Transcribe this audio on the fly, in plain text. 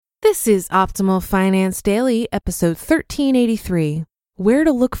This is Optimal Finance Daily, episode 1383, Where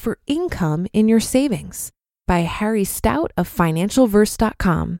to Look for Income in Your Savings by Harry Stout of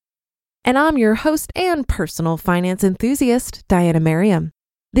FinancialVerse.com. And I'm your host and personal finance enthusiast, Diana Merriam.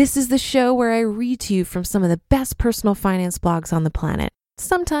 This is the show where I read to you from some of the best personal finance blogs on the planet,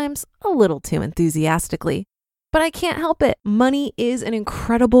 sometimes a little too enthusiastically. But I can't help it. Money is an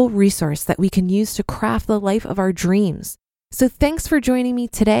incredible resource that we can use to craft the life of our dreams. So thanks for joining me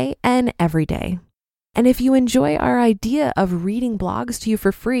today and every day. And if you enjoy our idea of reading blogs to you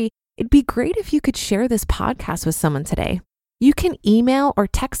for free, it'd be great if you could share this podcast with someone today. You can email or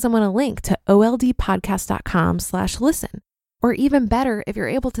text someone a link to oldpodcast.com/listen. Or even better, if you're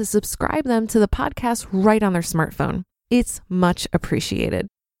able to subscribe them to the podcast right on their smartphone. It's much appreciated.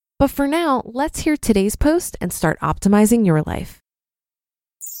 But for now, let's hear today's post and start optimizing your life.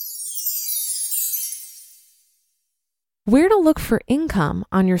 Where to Look for Income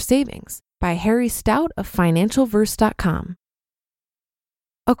on Your Savings by Harry Stout of FinancialVerse.com.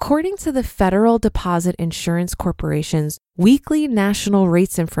 According to the Federal Deposit Insurance Corporation's weekly national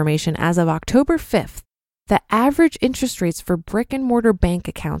rates information as of October 5th, the average interest rates for brick and mortar bank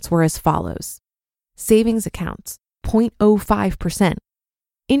accounts were as follows. Savings accounts, 0.05%.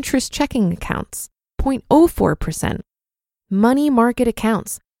 Interest checking accounts, 0.04%. Money market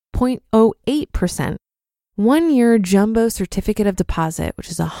accounts, 0.08%. 1-year jumbo certificate of deposit, which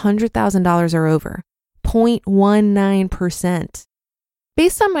is $100,000 or over, 0.19%.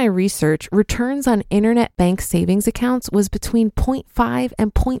 Based on my research, returns on internet bank savings accounts was between 0.5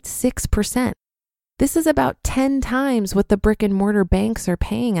 and 0.6%. This is about 10 times what the brick and mortar banks are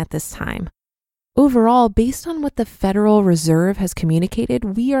paying at this time. Overall, based on what the Federal Reserve has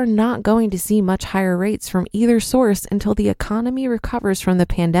communicated, we are not going to see much higher rates from either source until the economy recovers from the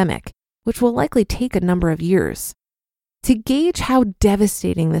pandemic, which will likely take a number of years. To gauge how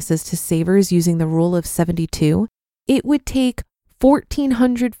devastating this is to savers using the rule of 72, it would take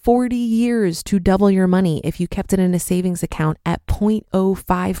 1,440 years to double your money if you kept it in a savings account at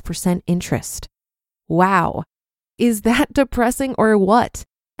 0.05% interest. Wow. Is that depressing or what?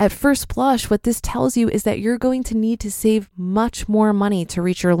 At first blush, what this tells you is that you're going to need to save much more money to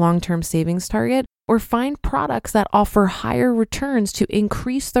reach your long-term savings target or find products that offer higher returns to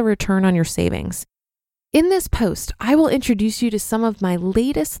increase the return on your savings. In this post, I will introduce you to some of my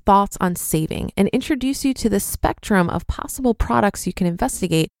latest thoughts on saving and introduce you to the spectrum of possible products you can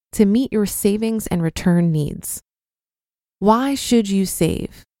investigate to meet your savings and return needs. Why should you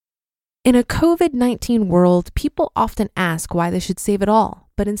save? In a COVID-19 world, people often ask why they should save at all,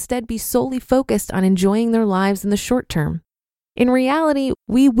 but instead be solely focused on enjoying their lives in the short term. In reality,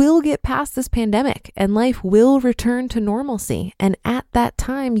 we will get past this pandemic and life will return to normalcy. And at that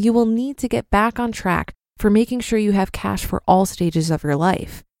time, you will need to get back on track for making sure you have cash for all stages of your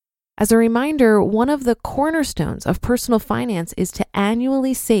life. As a reminder, one of the cornerstones of personal finance is to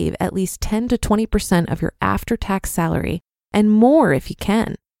annually save at least 10 to 20% of your after-tax salary and more if you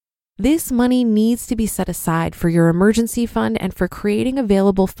can. This money needs to be set aside for your emergency fund and for creating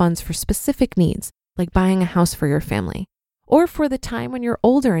available funds for specific needs, like buying a house for your family, or for the time when you're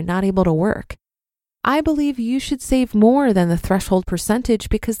older and not able to work. I believe you should save more than the threshold percentage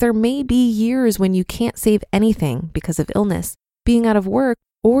because there may be years when you can't save anything because of illness, being out of work,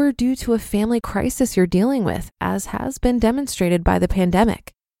 or due to a family crisis you're dealing with, as has been demonstrated by the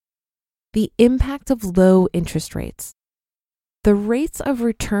pandemic. The impact of low interest rates. The rates of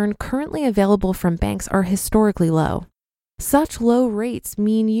return currently available from banks are historically low. Such low rates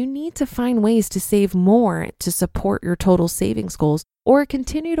mean you need to find ways to save more to support your total savings goals or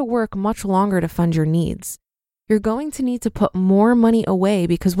continue to work much longer to fund your needs. You're going to need to put more money away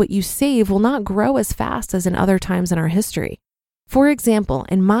because what you save will not grow as fast as in other times in our history. For example,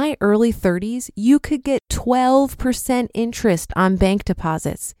 in my early 30s, you could get 12% interest on bank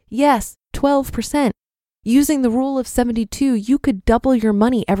deposits. Yes, 12%. Using the rule of 72, you could double your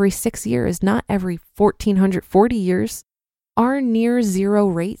money every 6 years, not every 1,440 years. Our near zero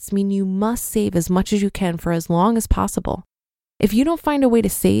rates mean you must save as much as you can for as long as possible. If you don't find a way to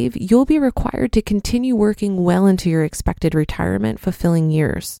save, you'll be required to continue working well into your expected retirement fulfilling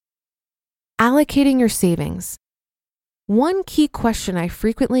years. Allocating your savings. One key question I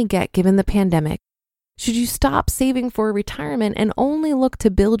frequently get given the pandemic, should you stop saving for retirement and only look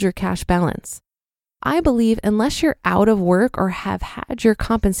to build your cash balance? I believe unless you're out of work or have had your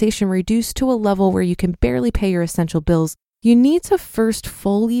compensation reduced to a level where you can barely pay your essential bills, you need to first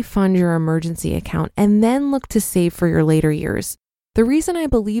fully fund your emergency account and then look to save for your later years. The reason I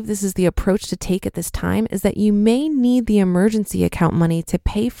believe this is the approach to take at this time is that you may need the emergency account money to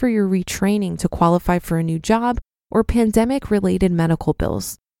pay for your retraining to qualify for a new job or pandemic-related medical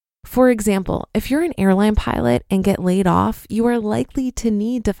bills. For example, if you're an airline pilot and get laid off, you are likely to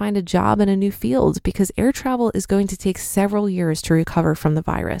need to find a job in a new field because air travel is going to take several years to recover from the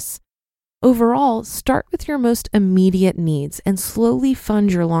virus. Overall, start with your most immediate needs and slowly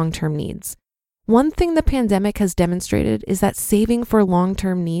fund your long-term needs. One thing the pandemic has demonstrated is that saving for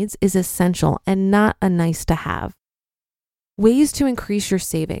long-term needs is essential and not a nice to have. Ways to increase your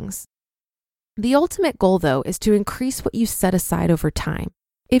savings. The ultimate goal, though, is to increase what you set aside over time.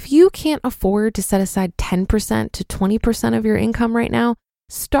 If you can't afford to set aside 10% to 20% of your income right now,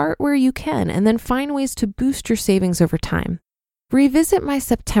 start where you can and then find ways to boost your savings over time. Revisit my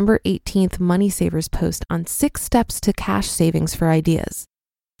September 18th Money Savers post on 6 steps to cash savings for ideas.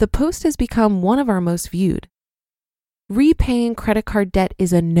 The post has become one of our most viewed. Repaying credit card debt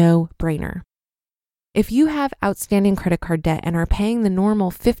is a no-brainer. If you have outstanding credit card debt and are paying the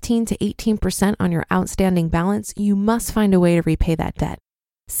normal 15 to 18% on your outstanding balance, you must find a way to repay that debt.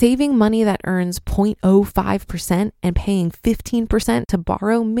 Saving money that earns 0.05% and paying 15% to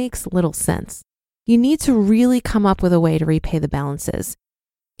borrow makes little sense. You need to really come up with a way to repay the balances.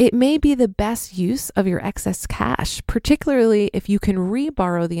 It may be the best use of your excess cash, particularly if you can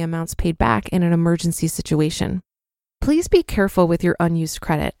re-borrow the amounts paid back in an emergency situation. Please be careful with your unused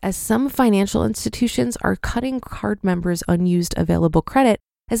credit, as some financial institutions are cutting card members' unused available credit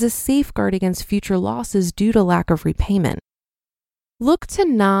as a safeguard against future losses due to lack of repayment. Look to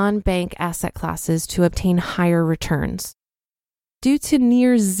non-bank asset classes to obtain higher returns. Due to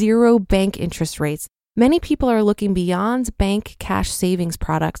near zero bank interest rates, many people are looking beyond bank cash savings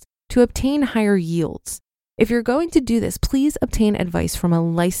products to obtain higher yields. If you're going to do this, please obtain advice from a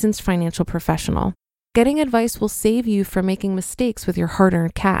licensed financial professional. Getting advice will save you from making mistakes with your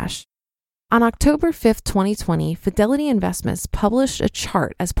hard-earned cash. On October 5th, 2020, Fidelity Investments published a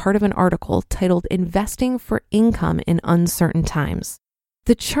chart as part of an article titled Investing for Income in Uncertain Times.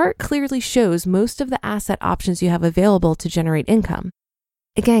 The chart clearly shows most of the asset options you have available to generate income.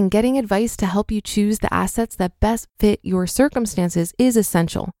 Again, getting advice to help you choose the assets that best fit your circumstances is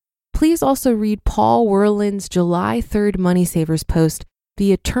essential. Please also read Paul Werland's July 3rd Money Savers post,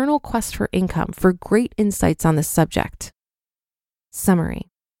 The Eternal Quest for Income, for great insights on this subject. Summary.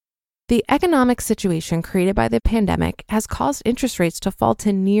 The economic situation created by the pandemic has caused interest rates to fall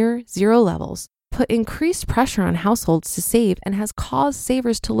to near zero levels, put increased pressure on households to save, and has caused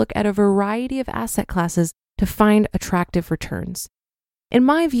savers to look at a variety of asset classes to find attractive returns. In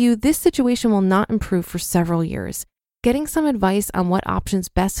my view, this situation will not improve for several years. Getting some advice on what options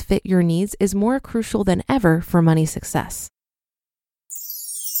best fit your needs is more crucial than ever for money success.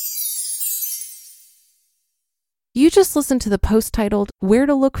 You just listened to the post titled Where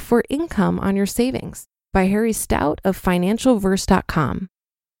to Look for Income on Your Savings by Harry Stout of FinancialVerse.com.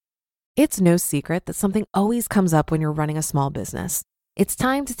 It's no secret that something always comes up when you're running a small business. It's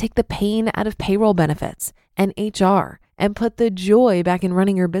time to take the pain out of payroll benefits and HR and put the joy back in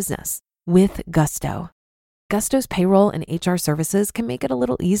running your business with Gusto. Gusto's payroll and HR services can make it a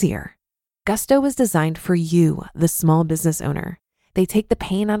little easier. Gusto was designed for you, the small business owner. They take the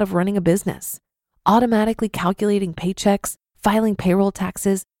pain out of running a business. Automatically calculating paychecks, filing payroll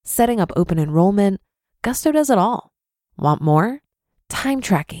taxes, setting up open enrollment. Gusto does it all. Want more? Time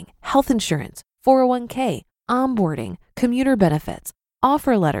tracking, health insurance, 401k, onboarding, commuter benefits,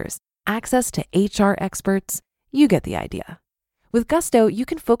 offer letters, access to HR experts. You get the idea. With Gusto, you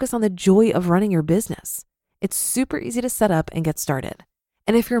can focus on the joy of running your business. It's super easy to set up and get started.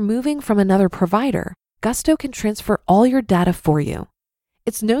 And if you're moving from another provider, Gusto can transfer all your data for you.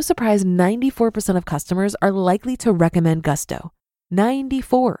 It's no surprise 94% of customers are likely to recommend Gusto.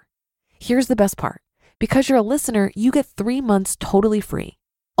 94. Here's the best part. Because you're a listener, you get 3 months totally free.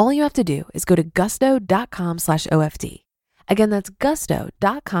 All you have to do is go to gusto.com/OFD. Again, that's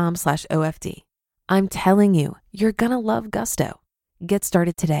gusto.com/OFD. I'm telling you, you're gonna love Gusto. Get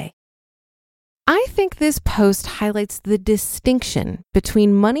started today. I think this post highlights the distinction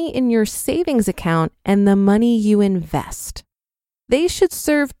between money in your savings account and the money you invest. They should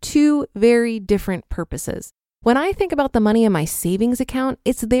serve two very different purposes. When I think about the money in my savings account,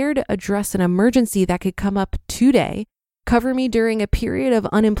 it's there to address an emergency that could come up today, cover me during a period of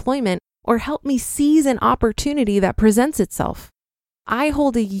unemployment, or help me seize an opportunity that presents itself. I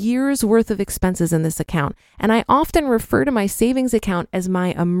hold a year's worth of expenses in this account, and I often refer to my savings account as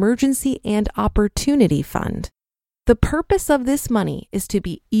my emergency and opportunity fund. The purpose of this money is to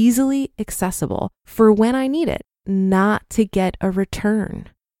be easily accessible for when I need it, not to get a return.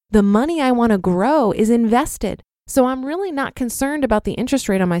 The money I want to grow is invested, so I'm really not concerned about the interest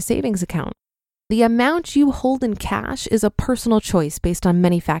rate on my savings account. The amount you hold in cash is a personal choice based on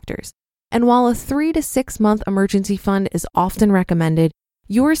many factors. And while a 3 to 6 month emergency fund is often recommended,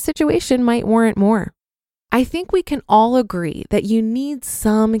 Your situation might warrant more. I think we can all agree that you need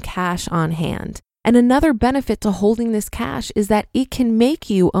some cash on hand. And another benefit to holding this cash is that it can make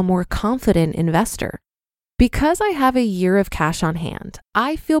you a more confident investor. Because I have a year of cash on hand,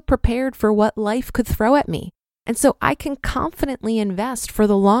 I feel prepared for what life could throw at me. And so I can confidently invest for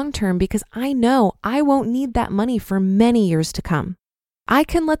the long term because I know I won't need that money for many years to come. I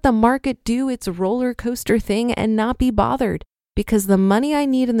can let the market do its roller coaster thing and not be bothered because the money I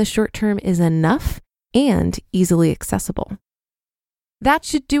need in the short term is enough and easily accessible. That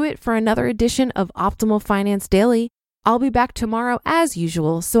should do it for another edition of Optimal Finance Daily. I'll be back tomorrow as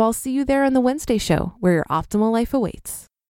usual, so I'll see you there on the Wednesday show where your optimal life awaits.